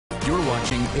You're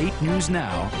watching 8 News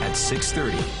Now at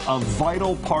 6:30. A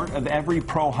vital part of every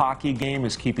pro hockey game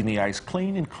is keeping the ice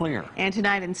clean and clear. And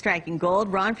tonight in Striking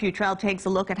Gold, Ron Futrell takes a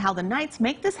look at how the Knights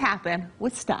make this happen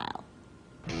with style.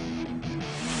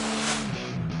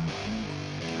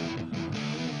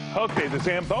 Okay, the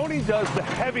Zamboni does the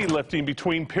heavy lifting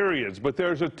between periods, but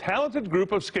there's a talented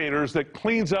group of skaters that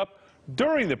cleans up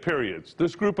during the periods.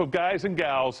 This group of guys and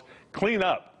gals clean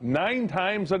up 9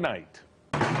 times a night.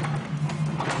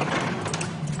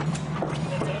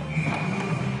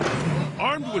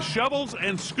 Armed with shovels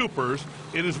and scoopers,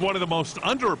 it is one of the most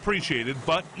underappreciated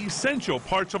but essential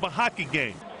parts of a hockey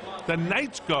game. The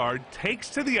Knights guard takes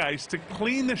to the ice to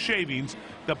clean the shavings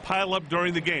that pile up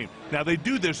during the game. Now, they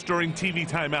do this during TV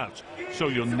timeouts, so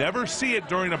you'll never see it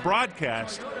during a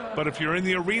broadcast, but if you're in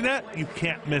the arena, you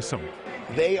can't miss them.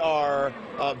 They are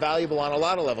valuable on a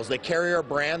lot of levels. They carry our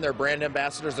brand. They're brand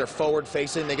ambassadors. They're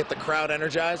forward-facing. They get the crowd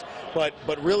energized. But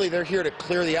really, they're here to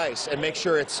clear the ice and make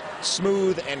sure it's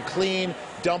smooth and clean,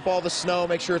 dump all the snow,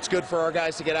 make sure it's good for our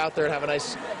guys to get out there and have a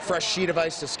nice, fresh sheet of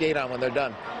ice to skate on when they're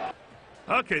done.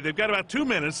 Okay, they've got about 2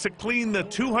 minutes to clean the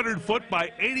 200-foot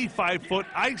by 85-foot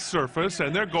ice surface,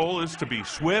 and their goal is to be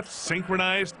swift,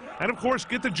 synchronized, and, of course,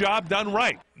 get the job done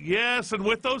right. Yes, and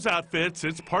with those outfits,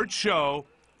 it's part show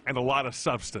and a lot of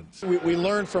substance. We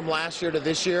learned from last year to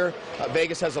this year.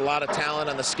 Vegas has a lot of talent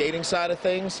on the skating side of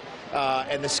things,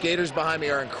 and the skaters behind me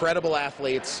are incredible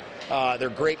athletes. They're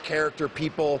great character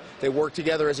people. They work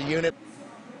together as a unit.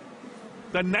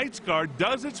 The Knights guard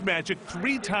does its magic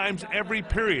 3 times every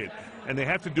period, and they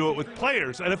have to do it with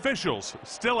players and officials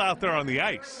still out there on the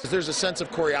ice. There's a sense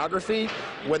of choreography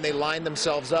when they line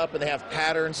themselves up and they have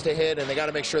patterns to hit, and they got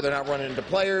to make sure they're not running into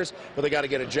players, but they got to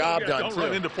get a job done don't too.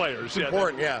 run into players. It's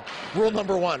important, yeah. Rule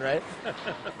number 1, right?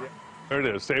 There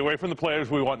it is. Stay away from the players.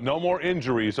 We want no more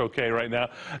injuries, okay, right now.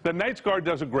 The Knights guard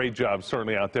does a great job,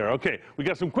 certainly, out there. Okay, we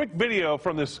got some quick video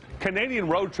from this Canadian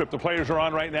road trip the players are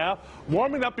on right now,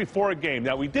 warming up before a game.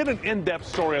 Now, we did an in-depth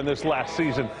story on this last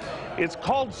season. It's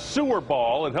called Sewer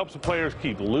Ball. It helps the players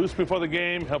keep loose before the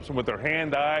game, helps them with their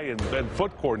hand-eye and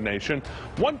foot coordination.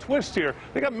 One twist here,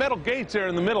 they got metal gates there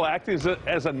in the middle acting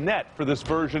as a net for this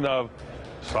version of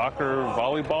soccer,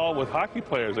 volleyball with hockey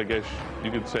players. I guess you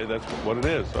could say that's what it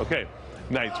is. Okay.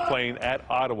 Knights playing at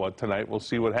Ottawa tonight. We'll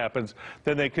see what happens.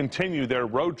 Then they continue their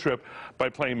road trip by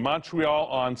playing Montreal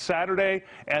on Saturday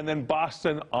and then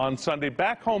Boston on Sunday.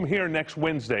 Back home here next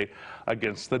Wednesday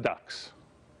against the Ducks.